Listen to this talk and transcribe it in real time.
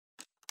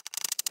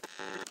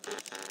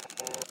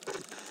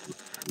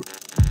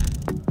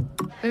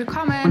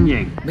Willkommen.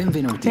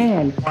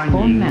 Benvenuti.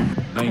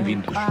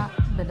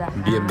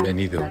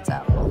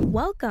 Bienvenido.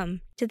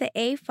 Welcome to the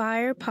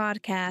A-Fire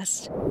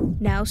podcast,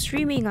 now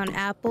streaming on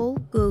Apple,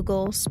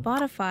 Google,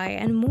 Spotify,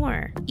 and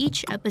more.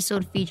 Each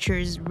episode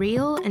features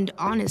real and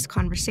honest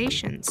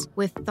conversations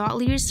with thought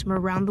leaders from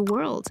around the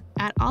world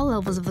at all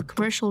levels of the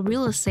commercial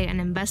real estate and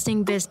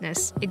investing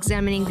business,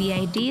 examining the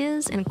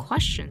ideas and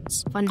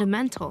questions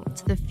fundamental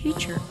to the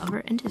future of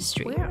our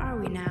industry. Where are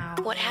we now?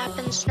 What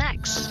happens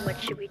next?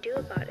 What should we do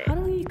about it? How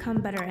do we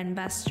become better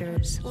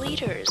investors,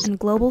 Leaders. and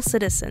global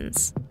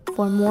citizens?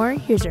 For more,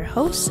 here's your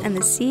host and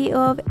the CEO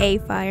of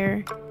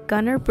A-Fire,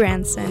 Gunnar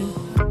Branson.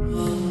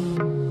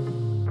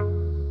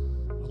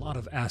 A lot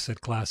of asset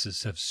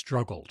classes have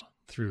struggled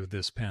through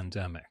this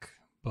pandemic,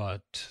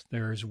 but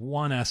there's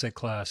one asset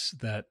class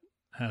that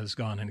has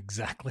gone in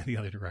exactly the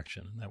other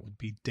direction, and that would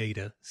be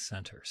data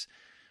centers.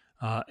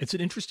 It's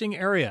an interesting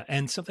area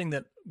and something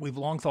that we've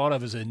long thought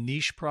of as a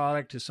niche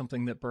product, is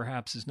something that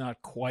perhaps is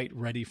not quite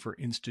ready for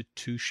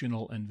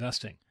institutional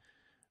investing,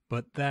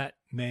 but that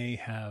may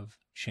have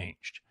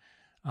changed.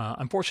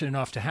 I'm fortunate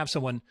enough to have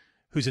someone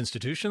who's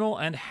institutional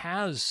and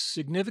has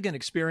significant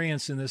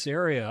experience in this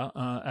area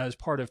as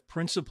part of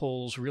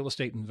Principal's real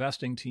estate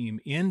investing team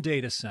in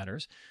data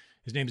centers.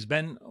 His name is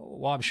Ben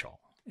Wabshall,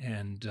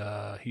 and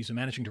he's a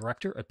managing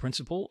director at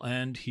Principal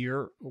and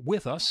here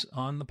with us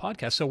on the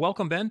podcast. So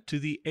welcome, Ben, to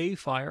the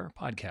A-Fire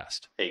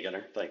podcast. Hey,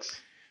 Gunnar.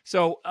 Thanks.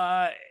 So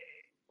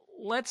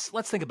let's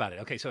think about it.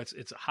 Okay, so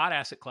it's a hot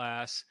asset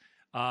class.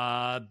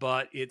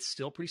 But it's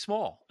still pretty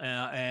small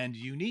and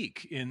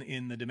unique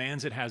in the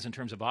demands it has in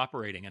terms of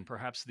operating. And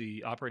perhaps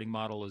the operating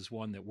model is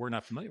one that we're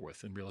not familiar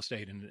with in real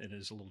estate, and it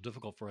is a little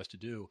difficult for us to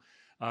do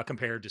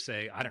compared to,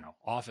 say, I don't know,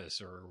 office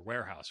or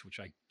warehouse,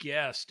 which I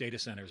guess data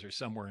centers are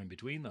somewhere in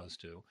between those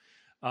two.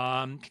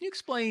 Can you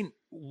explain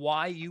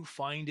why you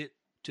find it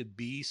to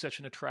be such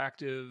an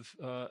attractive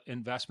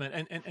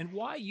investment and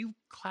why you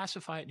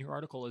classify it in your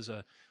article as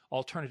a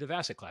alternative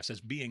asset class,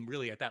 as being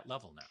really at that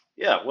level now?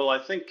 Yeah, well, I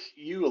think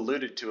you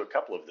alluded to a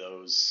couple of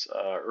those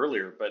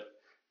earlier, but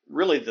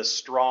really the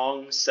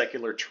strong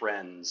secular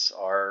trends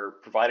are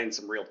providing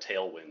some real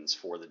tailwinds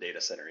for the data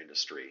center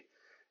industry.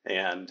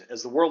 And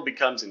as the world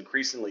becomes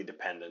increasingly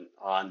dependent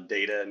on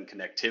data and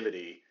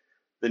connectivity,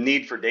 the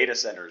need for data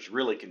centers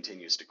really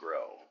continues to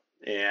grow.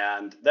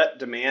 And that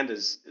demand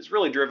is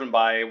really driven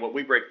by what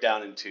we break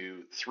down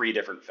into three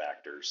different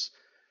factors.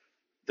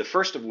 The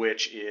first of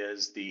which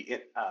is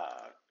the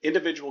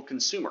individual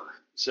consumer.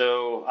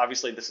 So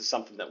obviously this is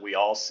something that we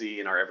all see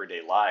in our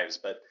everyday lives,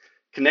 but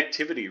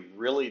connectivity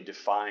really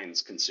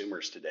defines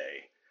consumers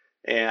today.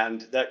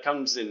 And that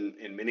comes in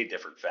many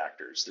different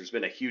factors. There's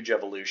been a huge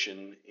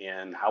evolution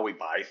in how we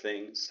buy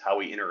things, how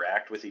we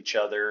interact with each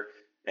other,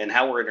 and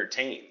how we're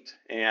entertained.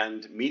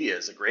 And media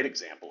is a great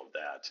example of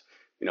that.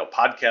 You know,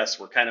 podcasts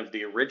were kind of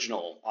the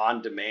original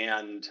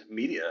on-demand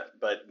media,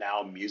 but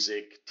now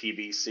music,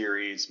 TV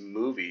series,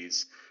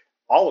 movies,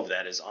 all of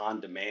that is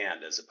on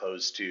demand as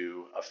opposed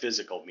to a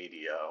physical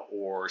media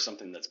or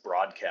something that's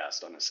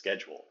broadcast on a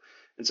schedule.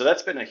 And so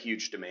that's been a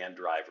huge demand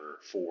driver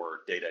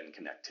for data and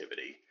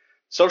connectivity.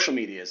 Social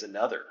media is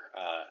another,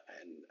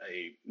 and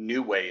a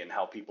new way in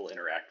how people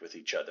interact with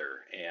each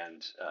other.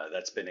 And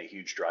that's been a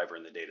huge driver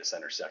in the data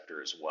center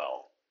sector as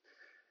well.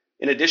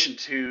 In addition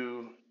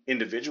to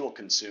individual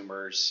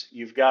consumers,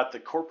 you've got the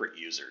corporate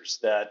users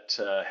that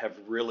have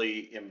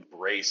really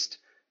embraced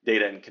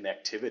data and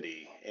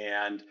connectivity,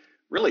 and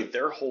really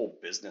their whole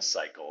business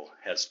cycle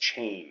has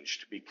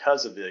changed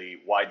because of the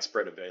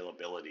widespread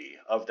availability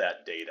of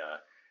that data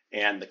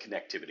and the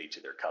connectivity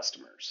to their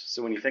customers.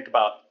 So when you think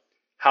about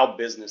how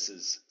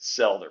businesses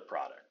sell their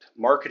product,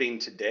 marketing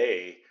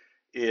today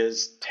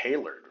is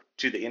tailored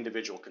to the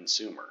individual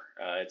consumer.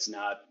 It's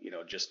not,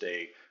 just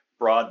a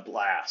broad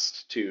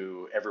blast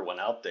to everyone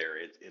out there.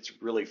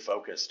 It's really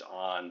focused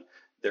on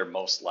their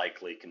most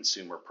likely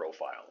consumer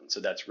profile. And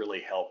so that's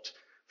really helped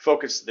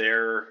focus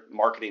their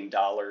marketing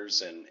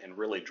dollars and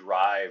really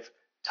drive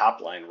top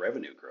line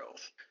revenue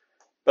growth.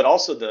 But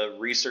also the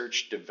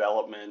research,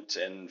 development,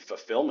 and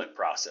fulfillment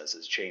process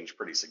has changed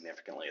pretty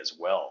significantly as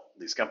well.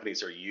 These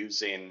companies are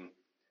using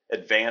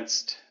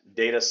advanced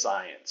data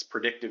science,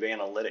 predictive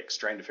analytics,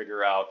 trying to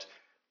figure out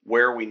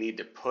where we need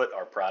to put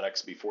our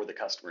products before the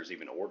customers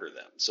even order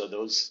them. So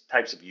those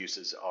types of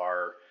uses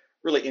are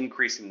really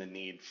increasing the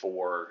need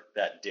for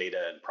that data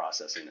and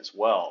processing as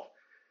well.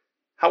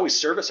 How we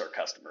service our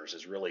customers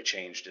has really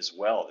changed as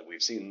well. That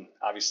we've seen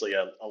obviously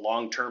a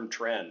long-term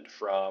trend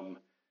from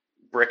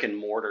brick and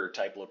mortar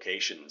type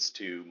locations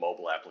to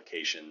mobile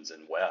applications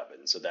and web.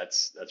 And so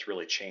that's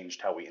really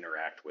changed how we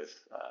interact with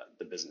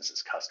the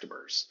business's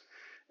customers.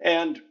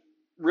 And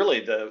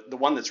really the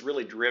one that's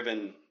really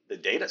driven the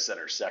data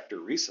center sector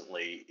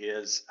recently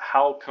is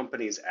how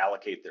companies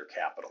allocate their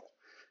capital.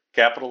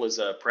 Capital is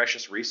a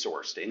precious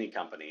resource to any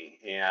company,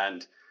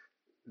 and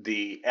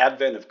the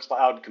advent of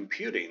cloud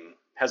computing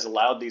has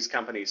allowed these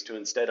companies to,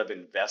 instead of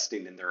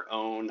investing in their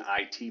own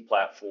IT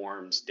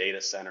platforms,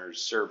 data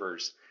centers,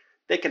 servers,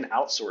 they can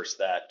outsource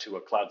that to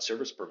a cloud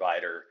service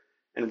provider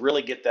and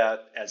really get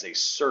that as a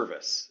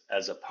service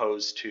as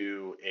opposed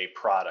to a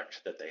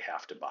product that they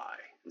have to buy.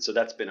 And so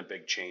that's been a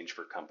big change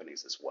for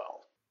companies as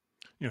well.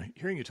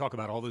 Hearing you talk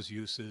about all those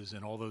uses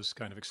and all those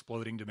kind of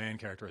exploding demand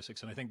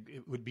characteristics, and I think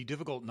it would be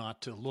difficult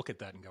not to look at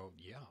that and go,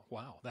 yeah,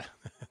 wow,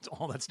 that's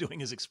all that's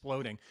doing is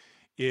exploding,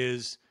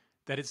 is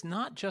that it's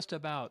not just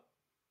about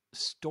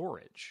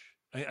storage.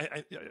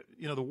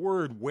 The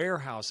word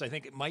warehouse, I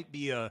think it might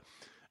be a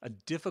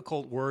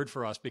difficult word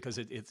for us because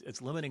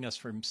it's limiting us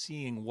from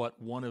seeing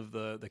what one of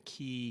the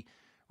key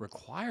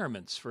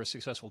requirements for a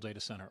successful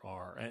data center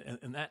are.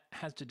 And that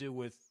has to do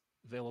with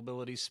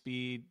availability,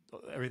 speed,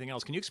 everything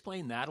else. Can you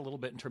explain that a little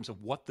bit in terms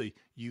of what the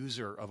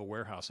user of a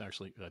warehouse,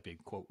 actually a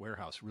big quote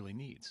warehouse, really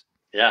needs?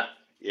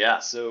 Yeah.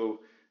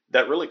 So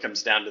that really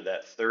comes down to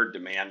that third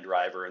demand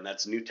driver, and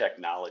that's new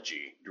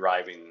technology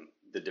driving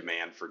the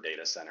demand for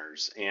data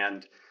centers.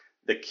 And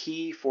the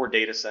key for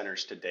data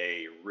centers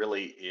today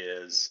really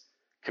is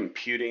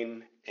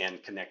computing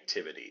and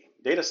connectivity.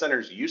 Data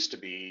centers used to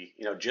be,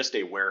 just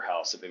a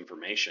warehouse of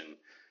information,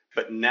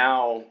 but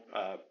now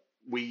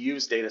we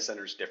use data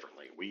centers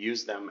differently. We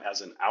use them as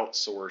an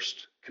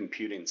outsourced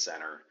computing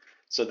center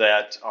so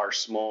that our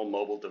small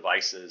mobile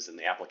devices and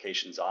the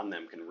applications on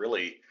them can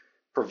really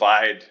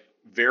provide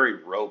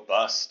very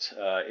robust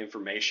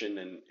information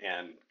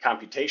and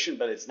computation,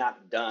 but it's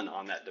not done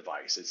on that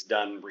device. It's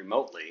done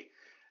remotely.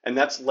 And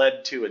that's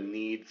led to a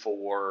need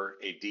for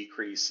a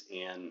decrease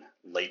in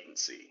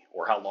latency,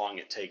 or how long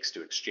it takes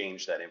to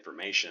exchange that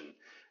information.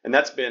 And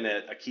that's been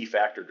a key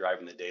factor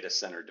driving the data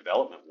center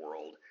development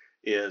world,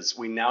 is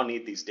we now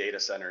need these data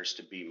centers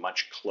to be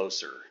much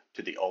closer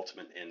to the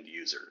ultimate end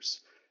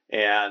users.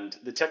 And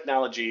the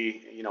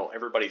technology,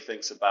 everybody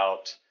thinks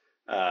about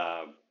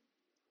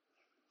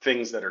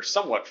things that are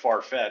somewhat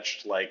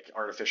far-fetched, like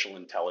artificial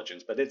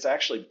intelligence, but it's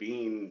actually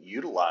being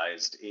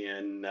utilized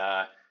in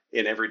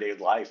everyday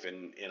life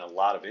in a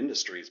lot of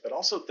industries, but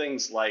also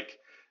things like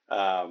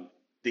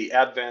the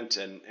advent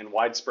and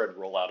widespread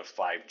rollout of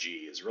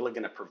 5G is really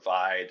going to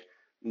provide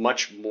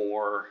much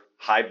more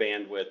high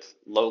bandwidth,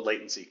 low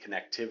latency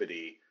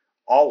connectivity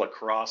all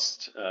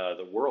across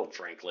the world,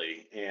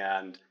 frankly.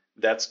 And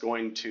that's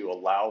going to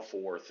allow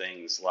for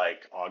things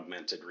like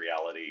augmented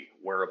reality,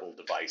 wearable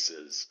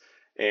devices,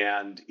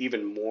 and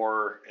even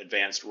more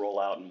advanced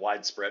rollout and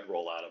widespread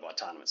rollout of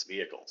autonomous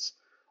vehicles.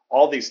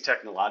 All these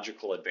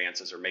technological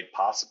advances are made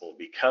possible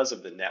because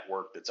of the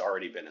network that's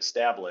already been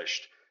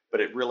established,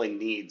 but it really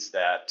needs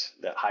that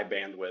high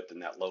bandwidth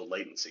and that low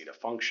latency to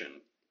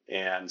function.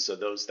 And so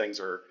those things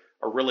are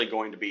really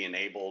going to be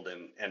enabled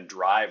and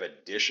drive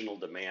additional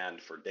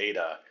demand for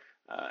data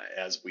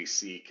as we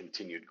see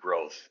continued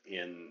growth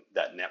in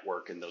that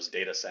network and those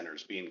data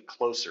centers being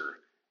closer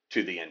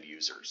to the end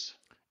users.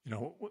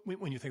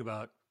 When you think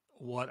about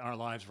what our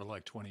lives were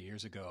like 20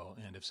 years ago,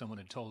 and if someone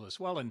had told us,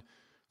 well, in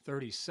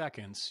 30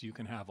 seconds, you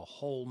can have a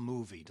whole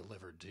movie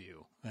delivered to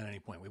you at any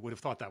point, we would have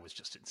thought that was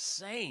just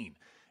insane.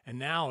 And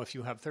now if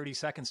you have 30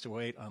 seconds to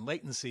wait on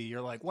latency,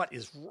 you're like, what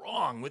is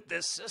wrong with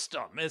this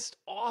system? It's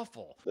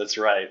awful. That's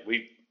right.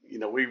 We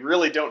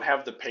really don't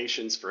have the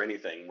patience for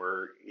anything.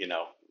 We're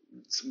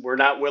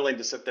not willing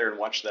to sit there and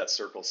watch that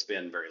circle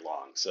spin very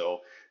long.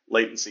 So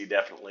latency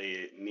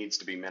definitely needs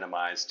to be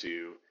minimized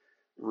to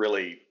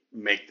really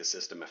make the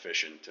system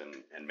efficient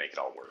and make it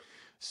all work.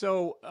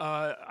 So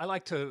I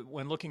like to,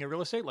 when looking at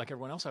real estate, like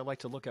everyone else, I like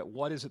to look at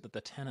what is it that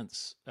the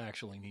tenants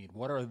actually need?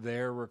 What are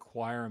their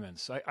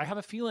requirements? I have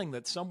a feeling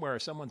that somewhere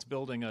someone's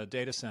building a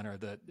data center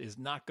that is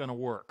not going to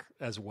work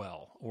as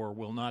well or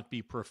will not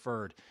be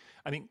preferred.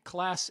 I mean,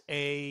 Class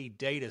A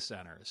data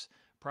centers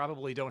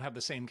probably don't have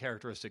the same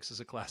characteristics as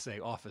a Class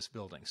A office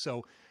building.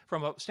 So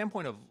from a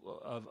standpoint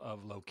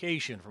of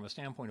location, from a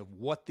standpoint of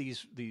what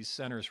these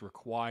centers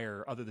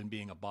require other than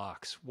being a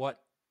box,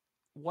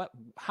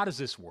 how does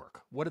this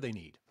work? What do they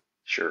need?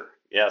 Sure.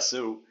 Yeah.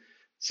 So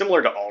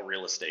similar to all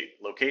real estate,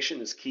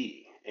 location is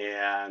key.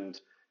 And,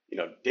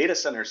 data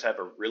centers have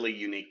a really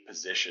unique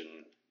position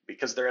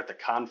because they're at the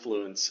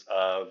confluence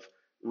of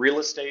real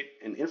estate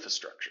and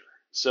infrastructure.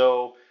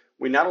 So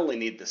we not only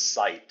need the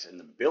site and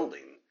the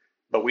building,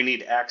 but we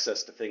need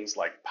access to things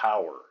like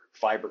power,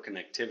 fiber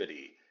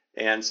connectivity.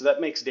 And so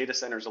that makes data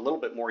centers a little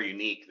bit more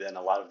unique than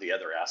a lot of the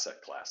other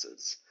asset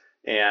classes.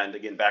 And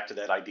again, back to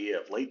that idea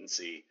of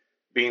latency,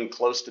 being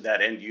close to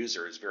that end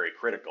user is very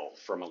critical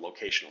from a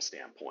locational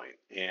standpoint.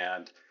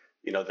 And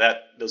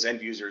those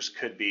end users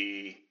could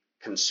be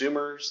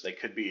consumers, they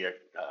could be a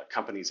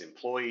company's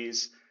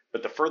employees,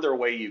 but the further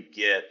away you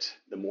get,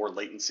 the more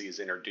latency is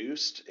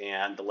introduced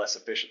and the less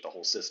efficient the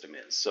whole system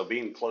is. So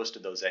being close to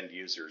those end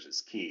users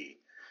is key.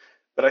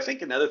 But I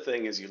think another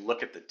thing as you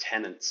look at the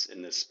tenants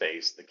in this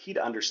space, the key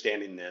to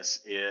understanding this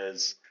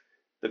is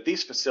that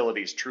these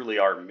facilities truly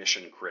are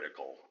mission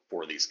critical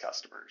for these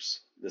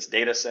customers. This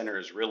data center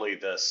is really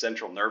the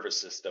central nervous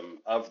system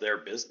of their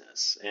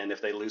business. And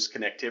if they lose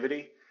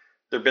connectivity,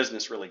 their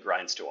business really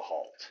grinds to a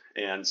halt.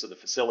 And so the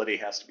facility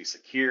has to be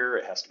secure,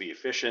 it has to be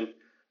efficient,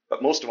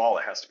 but most of all,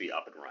 it has to be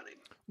up and running.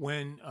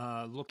 When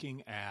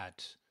looking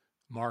at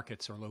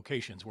markets or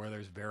locations where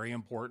there's very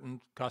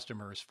important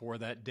customers for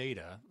that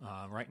data.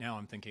 Right now,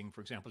 I'm thinking,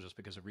 for example, just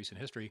because of recent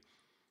history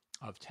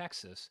of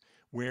Texas,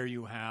 where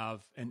you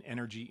have an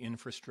energy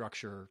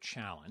infrastructure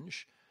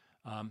challenge.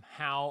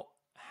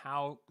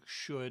 How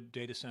should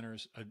data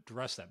centers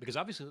address that? Because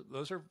obviously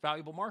those are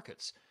valuable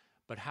markets,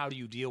 but how do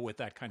you deal with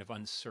that kind of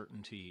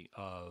uncertainty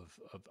of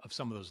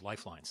some of those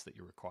lifelines that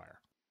you require?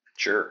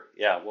 Sure.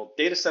 Yeah. Well,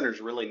 data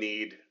centers really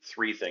need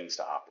three things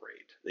to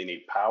operate. They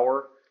need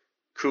power,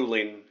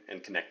 cooling,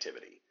 and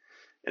connectivity.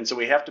 And so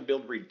we have to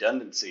build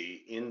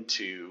redundancy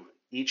into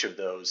each of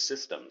those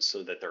systems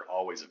so that they're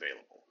always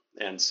available.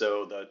 And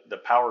so the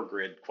power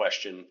grid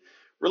question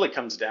really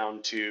comes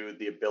down to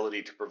the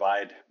ability to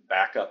provide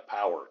backup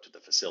power to the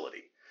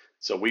facility.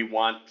 So we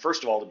want,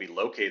 first of all, to be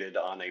located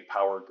on a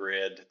power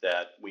grid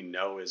that we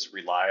know is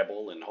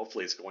reliable and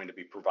hopefully is going to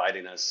be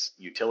providing us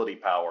utility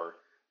power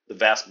the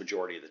vast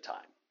majority of the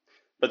time.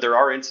 But there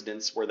are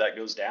incidents where that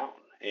goes down.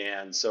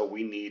 And so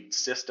we need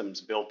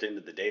systems built into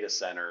the data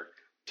center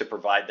to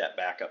provide that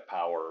backup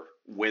power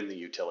when the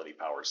utility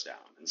power is down.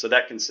 And so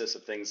that consists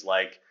of things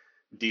like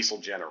diesel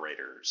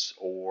generators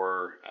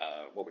or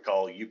what we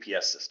call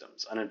UPS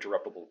systems,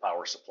 uninterruptible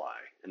power supply.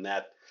 And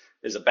that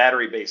is a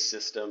battery-based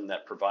system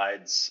that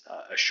provides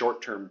a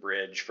short-term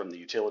bridge from the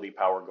utility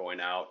power going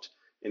out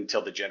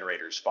until the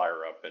generators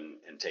fire up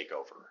and take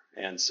over.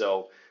 And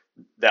so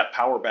that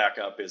power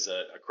backup is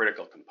a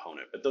critical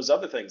component. But those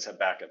other things have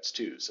backups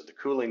too. So the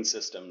cooling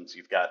systems,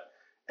 you've got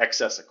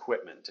excess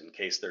equipment in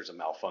case there's a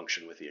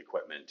malfunction with the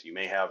equipment. You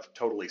may have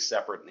totally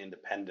separate and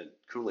independent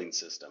cooling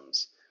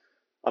systems.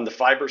 On the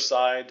fiber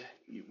side,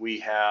 we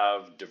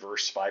have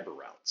diverse fiber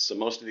routes. So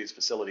most of these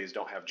facilities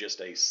don't have just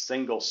a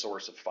single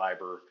source of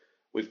fiber.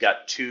 We've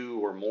got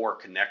two or more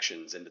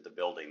connections into the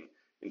building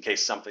in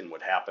case something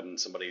would happen.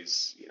 Somebody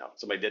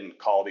didn't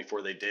call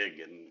before they dig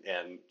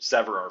and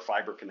sever our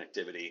fiber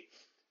connectivity.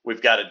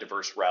 We've got a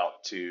diverse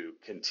route to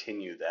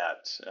continue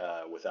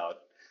that without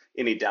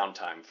any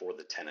downtime for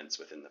the tenants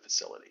within the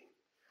facility.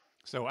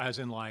 So as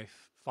in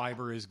life,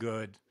 fiber is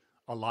good.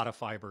 A lot of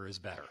fiber is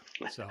better.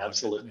 So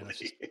absolutely, it's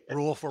just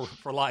rule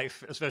for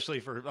life, especially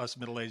for us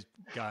middle-aged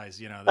guys.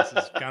 This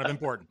is kind of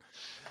important.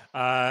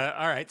 All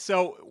right.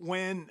 So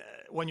when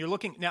you're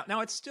looking now,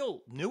 it's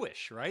still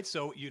newish, right?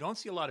 So you don't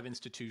see a lot of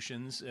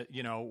institutions.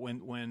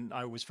 When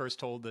I was first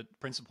told that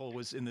Principal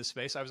was in this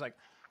space, I was like,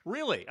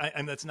 really?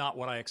 And that's not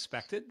what I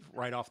expected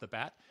right off the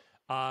bat.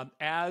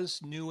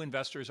 As new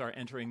investors are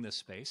entering this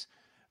space,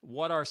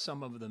 what are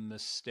some of the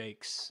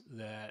mistakes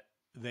that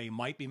they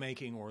might be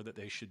making or that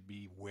they should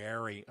be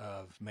wary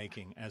of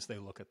making as they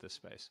look at this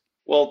space?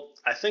 Well,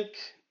 I think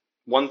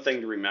one thing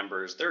to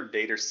remember is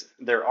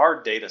there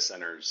are data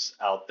centers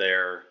out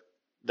there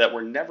that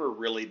were never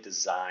really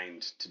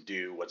designed to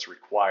do what's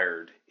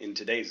required in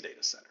today's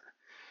data center.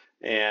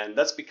 And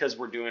that's because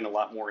we're doing a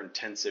lot more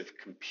intensive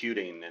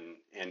computing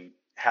and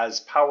has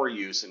power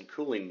use and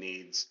cooling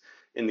needs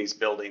in these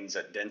buildings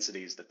at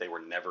densities that they were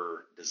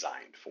never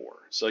designed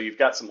for. So you've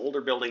got some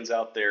older buildings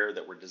out there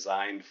that were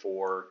designed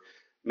for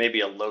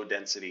maybe a low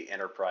density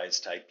enterprise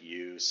type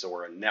use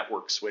or a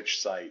network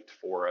switch site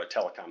for a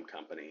telecom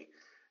company.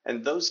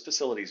 And those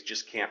facilities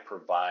just can't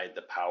provide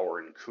the power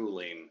and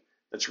cooling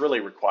that's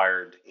really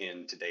required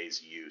in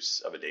today's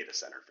use of a data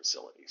center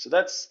facility. So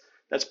that's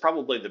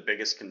probably the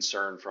biggest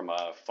concern from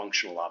a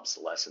functional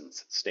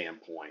obsolescence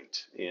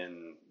standpoint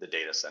in the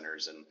data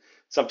centers, and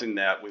something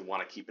that we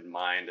want to keep in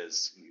mind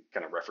as you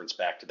kind of reference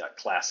back to that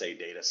Class A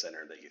data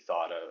center that you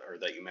thought of or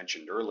that you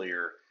mentioned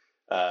earlier.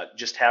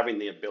 Just having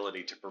the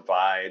ability to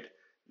provide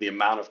the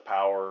amount of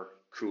power,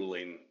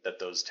 cooling that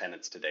those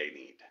tenants today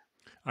need.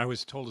 I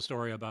was told a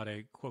story about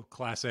a quote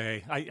Class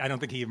A. I don't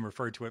think he even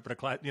referred to it, but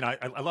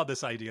I love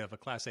this idea of a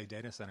Class A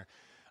data center.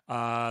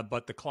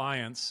 But the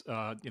clients,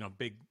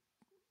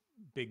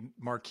 big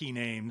marquee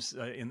names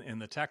in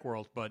the tech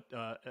world, but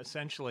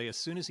essentially as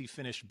soon as he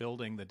finished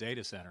building the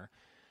data center,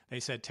 they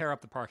said tear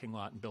up the parking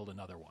lot and build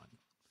another one.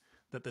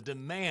 That the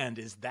demand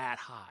is that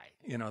high,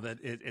 that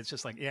it's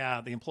just like,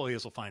 yeah, the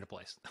employees will find a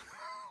place.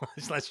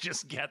 Let's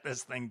just get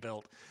this thing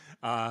built.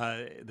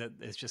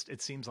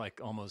 It seems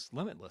like almost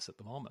limitless at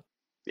the moment.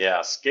 Yeah,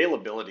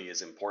 scalability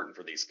is important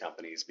for these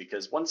companies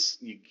because once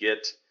you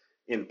get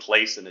in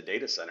place in a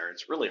data center,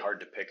 it's really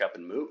hard to pick up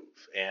and move.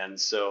 And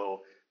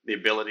so the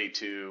ability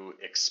to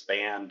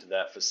expand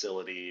that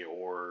facility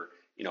or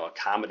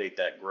accommodate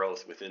that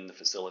growth within the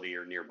facility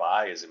or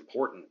nearby is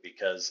important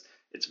because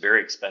it's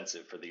very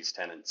expensive for these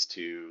tenants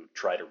to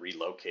try to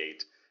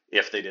relocate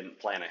if they didn't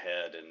plan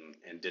ahead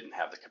and didn't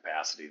have the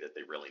capacity that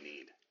they really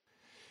need.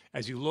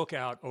 As you look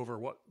out over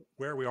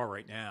where we are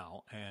right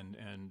now,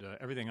 and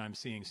everything I'm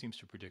seeing seems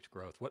to predict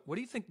growth, what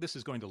do you think this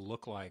is going to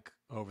look like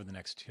over the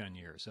next 10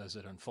 years as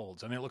it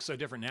unfolds? I mean, it looks so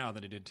different now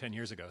than it did 10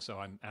 years ago, so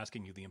I'm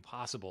asking you the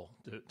impossible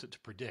to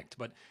predict.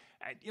 But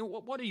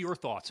what are your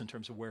thoughts in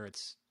terms of where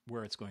it's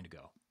going to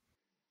go?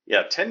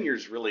 Yeah, 10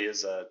 years really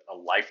is a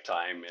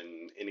lifetime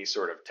in any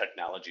sort of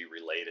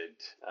technology-related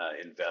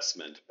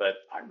investment. But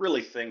I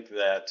really think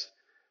that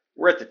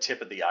we're at the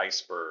tip of the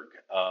iceberg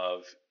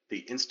of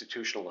the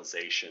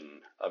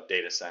institutionalization of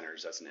data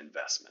centers as an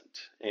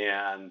investment.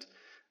 And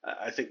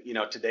I think,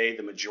 today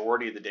the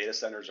majority of the data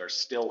centers are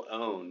still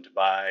owned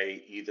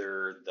by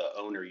either the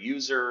owner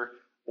user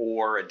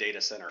or a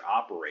data center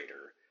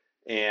operator.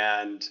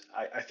 And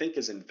I think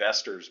as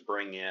investors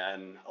bring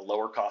in a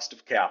lower cost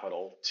of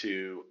capital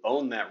to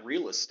own that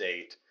real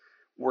estate,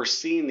 we're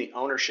seeing the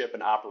ownership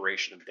and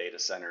operation of data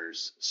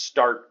centers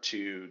start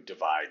to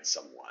divide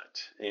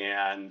somewhat.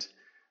 And,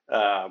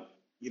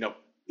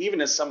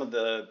 even as some of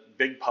the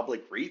big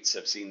public REITs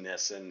have seen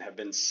this and have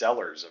been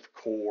sellers of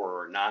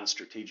core or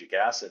non-strategic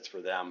assets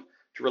for them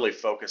to really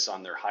focus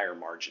on their higher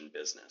margin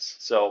business.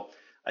 So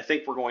I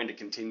think we're going to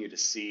continue to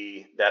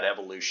see that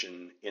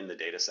evolution in the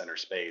data center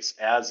space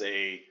as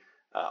a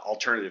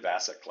alternative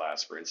asset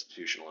class for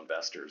institutional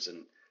investors.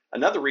 And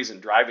another reason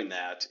driving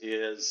that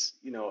is,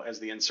 as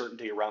the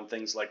uncertainty around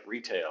things like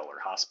retail or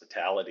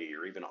hospitality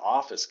or even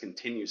office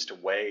continues to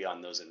weigh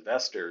on those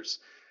investors,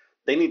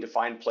 they need to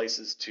find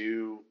places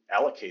to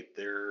allocate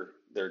their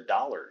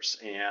dollars.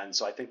 And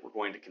so I think we're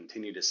going to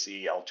continue to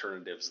see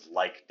alternatives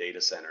like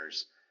data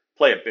centers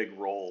play a big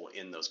role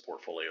in those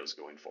portfolios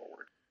going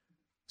forward.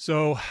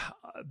 So,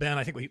 Ben,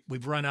 I think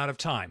we've run out of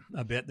time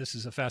a bit. This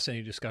is a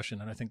fascinating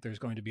discussion, and I think there's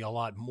going to be a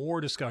lot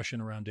more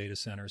discussion around data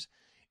centers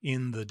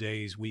in the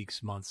days,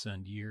 weeks, months,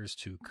 and years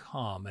to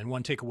come. And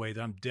one takeaway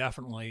that I'm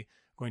definitely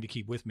going to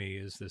keep with me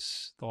is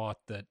this thought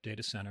that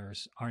data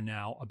centers are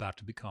now about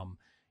to become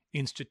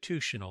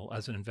institutional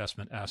as an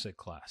investment asset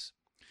class.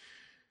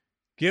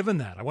 Given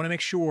that, I want to make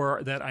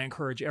sure that I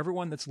encourage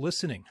everyone that's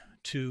listening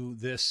to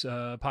this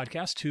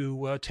podcast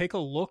to take a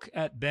look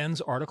at Ben's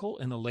article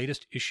in the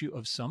latest issue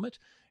of Summit.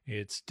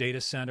 It's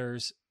Data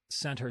Centers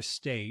Center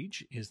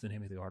Stage is the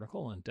name of the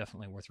article, and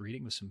definitely worth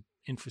reading with some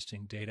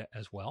interesting data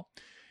as well.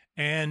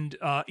 And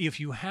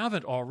if you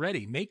haven't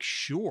already, make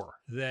sure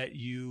that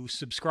you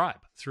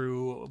subscribe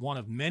through one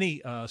of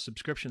many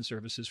subscription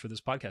services for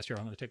this podcast. Here,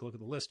 I'm going to take a look at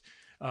the list.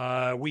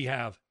 We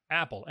have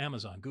Apple,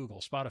 Amazon,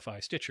 Google,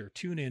 Spotify, Stitcher,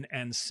 TuneIn,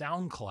 and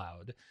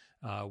SoundCloud.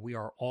 We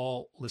are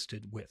all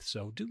listed with.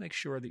 So do make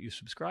sure that you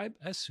subscribe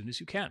as soon as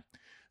you can.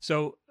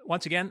 So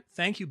once again,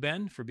 thank you,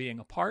 Ben, for being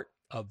a part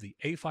of the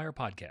AFIRE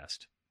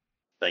podcast.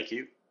 Thank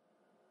you.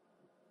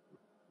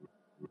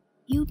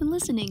 You've been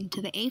listening to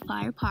the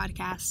AFIRE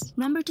podcast.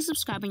 Remember to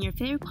subscribe on your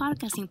favorite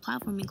podcasting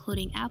platform,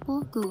 including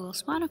Apple, Google,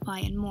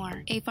 Spotify, and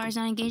more. AFIRE is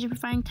not engaged in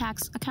providing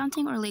tax,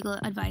 accounting, or legal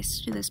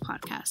advice to this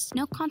podcast.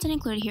 No content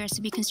included here is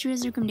to be construed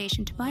as a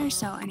recommendation to buy or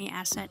sell any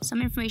asset.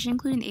 Some information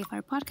included in the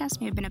AFIRE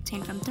podcast may have been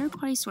obtained from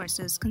third-party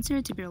sources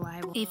considered to be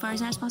reliable. AFIRE is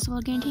not responsible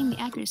for guaranteeing the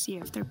accuracy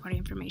of third-party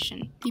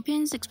information. The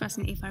opinions expressed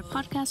in the AFIRE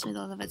podcast are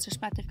those of its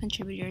respective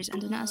contributors and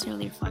do not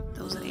necessarily reflect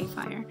those of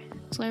AFIRE.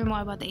 To learn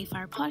more about the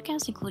AFIRE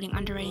podcast, including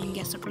underwriting and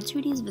guest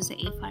opportunities, visit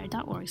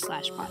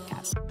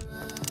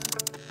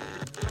afire.org/podcast.